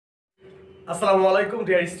আসসালামু আলাইকুম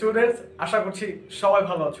dear students, আশা করছি সবাই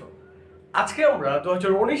ভালো আছো। আজকে আমরা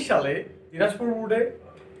 2019 সালে দিনাজপুর বোর্ডে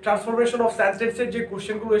ট্রান্সফরমেশন অফ সেন্টেন্সের যে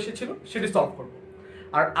কোশ্চেনগুলো এসেছিল সেটি সলভ করব।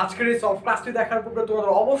 আর আজকের এই সলভ ক্লাসটি দেখার পরে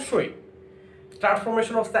তোমাদের অবশ্যই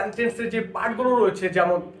ট্রান্সফরমেশন অফ সেন্টেন্সের যে পার্টগুলো রয়েছে,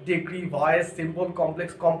 যেমন degree, voice, simple,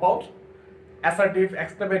 complex, compound, assertive,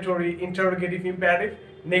 exclamatory, interrogative, imperative,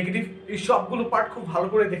 negative, এই সবগুলো পার্ট খুব ভালো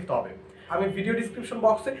করে দেখতে হবে। আমি ভিডিও ডিসক্রিপশন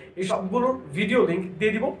বক্সে এই সবগুলোর ভিডিও লিংক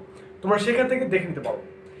দিয়ে দিব, তোমরা সেখান থেকে দেখে নিতে পারো।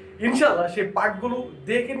 ইনশাআল্লাহ সেই পার্টগুলো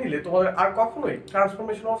দেখে নিলে তোমাদের আর কখনোই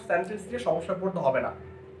ট্রান্সফরমেশন অফ সেন্টেন্স নিয়ে সমস্যা পড়তে হবে না।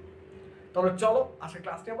 তাহলে চলো আজকের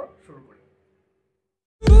ক্লাসটি আমরা শুরু করি।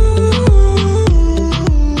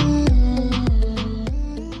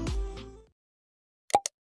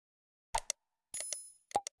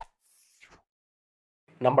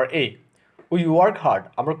 Number A, we work hard,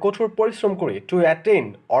 আমরা কঠোর পরিশ্রম করি, টু অ্যাটেইন,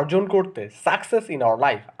 অর্জন করতে, সাকসেস ইন আওয়ার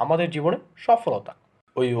লাইফ, আমাদের জীবনে সফলতা।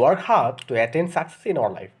 We work hard to attain success in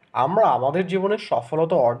our life, আমরা আমাদের জীবনে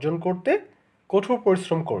সফলতা অর্জন করতে কঠোর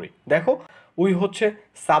পরিশ্রম করি। দেখো, উই হচ্ছে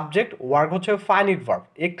সাবজেক্ট, ওয়ার্ক হচ্ছে ফাইনিট ভার্ব,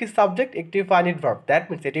 একটি সাবজেক্ট একটি ফাইনিট ভার্ব, দ্যাট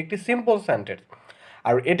মিনস এটি একটি সিম্পল সেন্টেন্স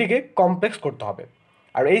আর এটিকে কমপ্লেক্স করতে হবে।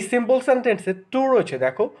 আর এই সিম্পল সেন্টেন্সে টু রয়েছে,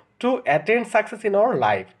 দেখো, two attain success in our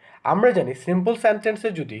life. আমরা জানি সিম্পল সেন্টেন্সে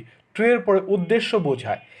যদি টু এর পরে উদ্দেশ্য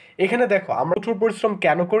বোঝায়, এখানে দেখো আমরা কঠোর পরিশ্রম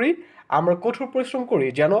কেন করি, আমরা কঠোর পরিশ্রম করি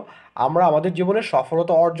যেন আমরা আমাদের জীবনে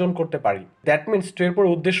সফলতা অর্জন করতে পারি। দ্যাট মিনস টু এর পরে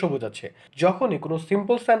উদ্দেশ্য বোঝাচ্ছে। যখনই কোনো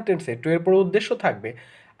সিম্পল সেন্টেন্সে টু এর পরে উদ্দেশ্য থাকবে,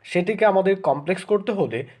 সেটিকে আমাদের কমপ্লেক্স করতে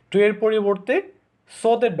হলে টু এর পরিবর্তে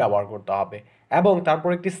সো দ্যাট ব্যবহার করতে হবে এবং তারপর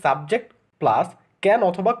একটি সাবজেক্ট প্লাস ক্যান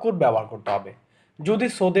অথবা কুড ব্যবহার করতে হবে। যদি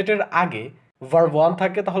সো দ্যাটের আগে ভার্ব 1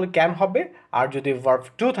 থাকে তাহলে ক্যান হবে, আর যদি ভার্ব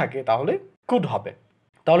 2 থাকে তাহলে কুড হবে।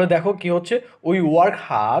 তাহলে দেখো কি হচ্ছে, we work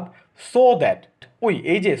hard so that, we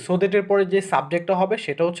এই যে সো দ্যাটের পরে যে সাবজেক্টটা হবে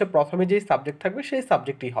সেটা হচ্ছে প্রথমে যেই সাবজেক্ট থাকবে সেই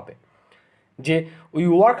সাবজেক্টই হবে। যে we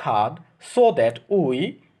work hard so that we,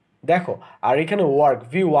 দেখো, আর এখানে ওয়ার্ক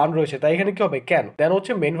V1 রয়েছে, তাই এখানে কি হবে, ক্যান, দেন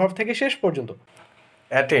হচ্ছে মেন ভার্ব থেকে শেষ পর্যন্ত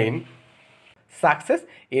attain success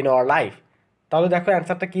in our life. তাহলে দেখো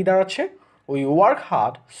অ্যান্সারটা কি দাঁড়াচ্ছে, we work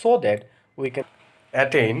hard so that we can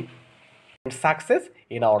attain success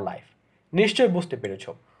in our life. নিশ্চয়ই বুঝতে পেরেছ।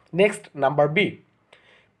 Next, number B,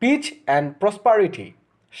 peach and prosperity,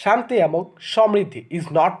 শান্তি এবং সমৃদ্ধি, ইজ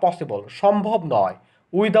নট পসিবল, সম্ভব নয়,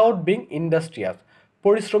 উইদাউট বিং ইন্ডাস্ট্রিয়াস,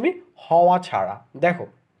 পরিশ্রমী হওয়া ছাড়া। দেখো,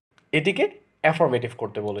 এটিকে অ্যাফার্মেটিভ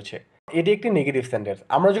করতে বলেছে, এটি একটি নেগেটিভ সেন্টেন্স।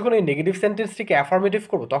 আমরা যখন এই নেগেটিভ সেন্টেন্সটিকে অ্যাফার্মেটিভ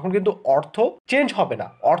করব তখন কিন্তু অর্থ চেঞ্জ হবে না,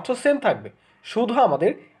 অর্থ সেম থাকবে, শুধু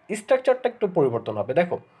আমাদের স্ট্রাকচারটা একটু পরিবর্তন হবে।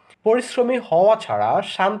 দেখো, পরিশ্রমী হওয়া ছাড়া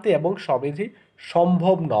শান্তি এবং সমৃদ্ধি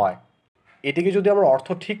সম্ভব নয়, এটিকে যদি আমরা অর্থ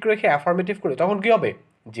ঠিক রেখে অ্যাফার্মেটিভ করি তখন কি হবে,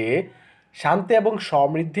 যে শান্তি এবং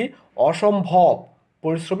সমৃদ্ধি অসম্ভব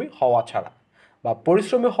পরিশ্রমী হওয়া ছাড়া, বা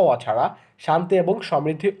পরিশ্রমী হওয়া ছাড়া শান্তি এবং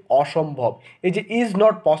সমৃদ্ধি অসম্ভব। এই যে ইজ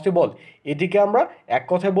নট পসিবল, এটিকে আমরা এক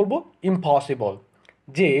কথায় বলবো ইম্পসিবল,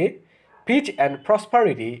 যে peach and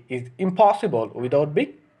prosperity is impossible without being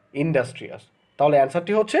industrious. তাহলে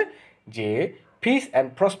অ্যান্সারটি হচ্ছে যে peach and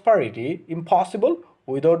prosperity impossible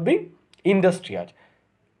without being industrious,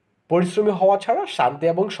 পরিশ্রমী হওয়া ছাড়া শান্তি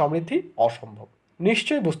এবং সমৃদ্ধি অসম্ভব।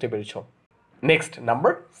 নিশ্চয়ই বুঝতে পেরেছ। নেক্সট,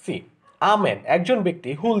 নাম্বার সি, আমেন, একজন ব্যক্তি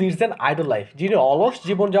হু লিডস অ্যান আইডল লাইফ, যিনি অলস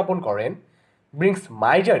জীবনযাপন করেন, ব্রিংস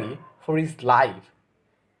মাইজারি ফর হিজ লাইফ,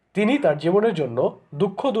 তিনি তার জীবনের জন্য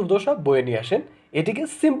দুঃখ দুর্দশা বয়ে নিয়ে আসেন। এটিকে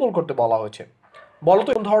সিম্পল করতে বলা হয়েছে। বলো তো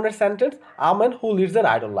কোন ধরনের sentence, amen who Leeds an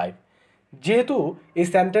idol life. যেহেতু এই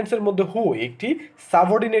সেন্টেন্সের মধ্যে হু একটি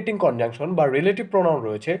সাবঅর্ডিনেটিং কনজাংশন বা রিলেটিভ প্রোনাউন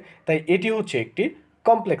রয়েছে, তাই এটি হচ্ছে একটি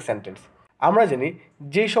কমপ্লেক্স সেন্টেন্স। আমরা জানি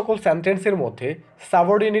যে সকল সেন্টেন্সের মধ্যে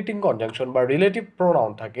সাবঅর্ডিনেটিং কনজাংশন বা রিলেটিভ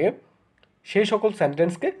প্রোনাউন থাকে সেই সকল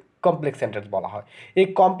সেন্টেন্সকে কমপ্লেক্স সেন্টেন্স বলা হয়। এই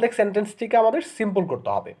কমপ্লেক্স সেন্টেন্সটিকে আমাদের সিম্পল করতে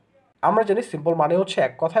হবে। আমরা জানি সিম্পল মানে হচ্ছে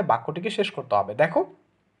এক কথায় বাক্যটিকে শেষ করতে হবে। দেখো,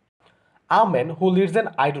 a man who Leeds an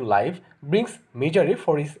idol life brings misery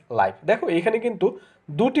for his life. দেখো, এখানে কিন্তু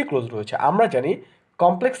দুটি ক্লোজ রয়েছে। আমরা জানি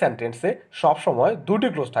কমপ্লেক্স সেন্টেন্সে সবসময় দুটি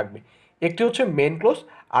ক্লোজ থাকবে, একটি হচ্ছে মেন ক্লোজ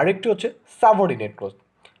আর একটি হচ্ছে subordinate clause.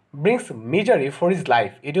 Brings misery for his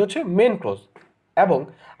life এটি হচ্ছে মেন ক্লোজ, এবং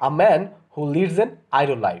a man who Leeds an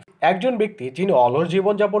idol life, একজন ব্যক্তি যিনি অলস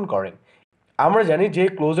জীবনযাপন করেন। আমরা জানি যে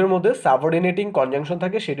ক্লোজের মধ্যে সাবঅর্ডিনেটিং কনজাংশন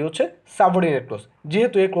থাকে সেটি হচ্ছে সাবঅর্ডিনেট ক্লোজ।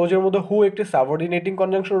 যেহেতু এই ক্লোজের মধ্যে হু একটি সাবঅর্ডিনেটিং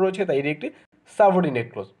কনজাংশন রয়েছে, তাই এটি একটি সাবঅর্ডিনেট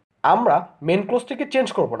ক্লোজ। আমরা মেন ক্লোজটিকে চেঞ্জ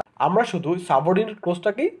করব না, আমরা শুধু সাবঅর্ডিনেট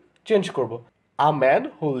ক্লোজটাকেই চেঞ্জ করব। A man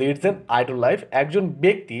who Leeds an idol life, একজন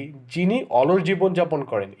ব্যক্তি যিনি অলস জীবনযাপন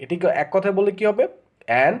করেন, এটিকে এক কথায় বলে কি হবে,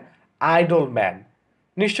 অ্যান আইডল ম্যান।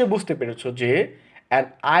 নিশ্চয় বুঝতে পেরেছো যে অ্যান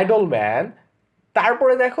আইডল ম্যান,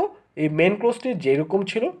 তারপরে দেখো এই মেন ক্লোজটি যেরকম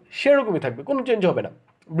ছিল সেরকমই থাকবে, কোনো চেঞ্জ হবে না।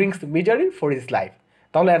 Brings misery for his life.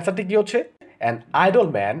 তাহলে অ্যান্সারটি কি হচ্ছে? An idol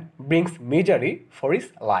man brings misery for his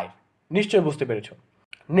life. নিশ্চয়ই বুঝতে পেরেছো।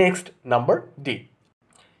 Next number D,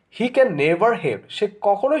 he can never help, সে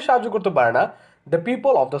কখনোই সাহায্য করতে পারে না the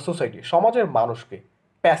people of the society, সমাজের মানুষকে।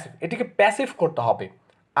 প্যাসিভ, এটিকে প্যাসিভ করতে হবে।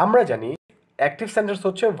 আমরা জানি অ্যাক্টিভ সেন্টেন্স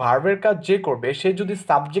হচ্ছে ভার্বের কাজ যে করবে সে যদি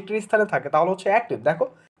সাবজেক্টের স্থানে থাকে তাহলে হচ্ছে অ্যাক্টিভ। দেখো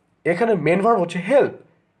এখানে মেন ভার্ব হচ্ছে হেল্প,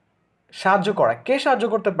 সাহায্য করা। কে সাহায্য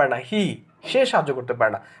করতে পারে না? হি, সে সাহায্য করতে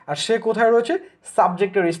পারে না। আর সে কোথায় রয়েছে?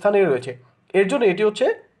 সাবজেক্টের স্থানেই রয়েছে। এর জন্য এটি হচ্ছে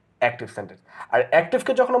অ্যাক্টিভ সেন্টেন্স। আর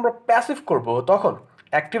অ্যাক্টিভকে যখন আমরা প্যাসিভ করব তখন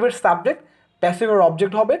অ্যাক্টিভের সাবজেক্ট প্যাসিভের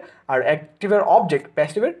অবজেক্ট হবে, আর অ্যাক্টিভের অবজেক্ট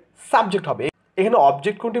প্যাসিভের সাবজেক্ট হবে। এখানে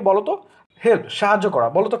অবজেক্ট কোনটি বলো তো? হেল্প, সাহায্য করা।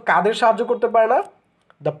 বলো তো কাদের সাহায্য করতে পারে না?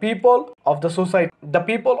 The people of the society. The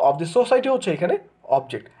people of the society হচ্ছে এখানে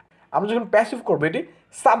অবজেক্ট। আমরা যখন প্যাসিভ করবো এটি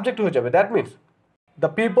সাবজেক্ট হয়ে যাবে। That means the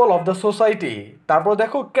people of the society. তারপর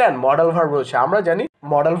দেখো ক্যান, মডেল ভার্ব রয়েছে। আমরা জানি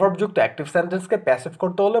মডেল ভার্ব যুক্ত অ্যাক্টিভ সেন্টেন্সকে প্যাসিভ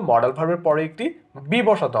করতে হলে মডেল ভার্বের পরে একটি বি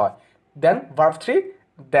বসাতে হয়। দেন ভার্ব 3,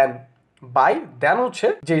 দেন বাই, দেন হচ্ছে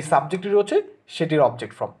যেই সাবজেক্টটি রয়েছে সেটির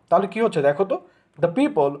অবজেক্ট ফর্ম। তাহলে কি হচ্ছে দেখো তো? The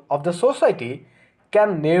people of the society can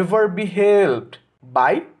never be helped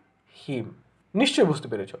by him. নিশ্চয়ই বুঝতে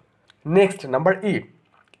পেরেছ। নেক্সট নাম্বার ই,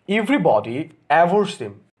 এভরিবডি অ্যাভোর্স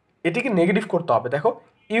হিম। এটিকে নেগেটিভ করতে হবে। দেখো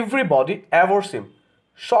এভরিবডি অ্যাভোর্স হিম,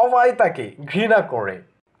 সবাই তাকে ঘৃণা করে।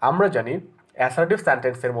 আমরা জানি অ্যাসার্টিভ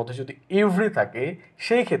সেন্টেন্সের মধ্যে যদি এভরি থাকে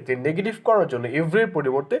সেই ক্ষেত্রে নেগেটিভ করার জন্য এভরির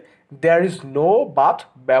পরিবর্তে দেয়ার ইজ নো বাট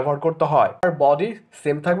ব্যবহার করতে হয়। আর বডি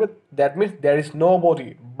সেম থাকবে, that means there is no body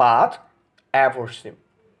but অ্যাভোর্স হিম।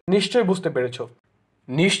 নিশ্চয়ই বুঝতে পেরেছো।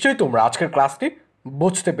 নিশ্চয়ই তোমরা আজকের ক্লাসটি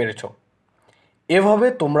বুঝতে পেরেছো। এভাবে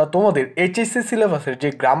তোমরা তোমাদের এইচএসসি সিলেবাসের যে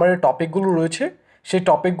গ্রামারের টপিকগুলো রয়েছে সেই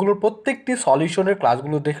টপিকগুলোর প্রত্যেকটি সলিউশনের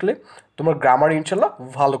ক্লাসগুলো দেখলে তোমরা গ্রামার ইনশাল্লাহ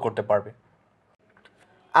ভালো করতে পারবে।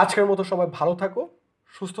 আজকের মতো সবাই ভালো থাকো,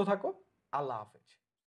 সুস্থ থাকো। আল্লাহ হাফেজ।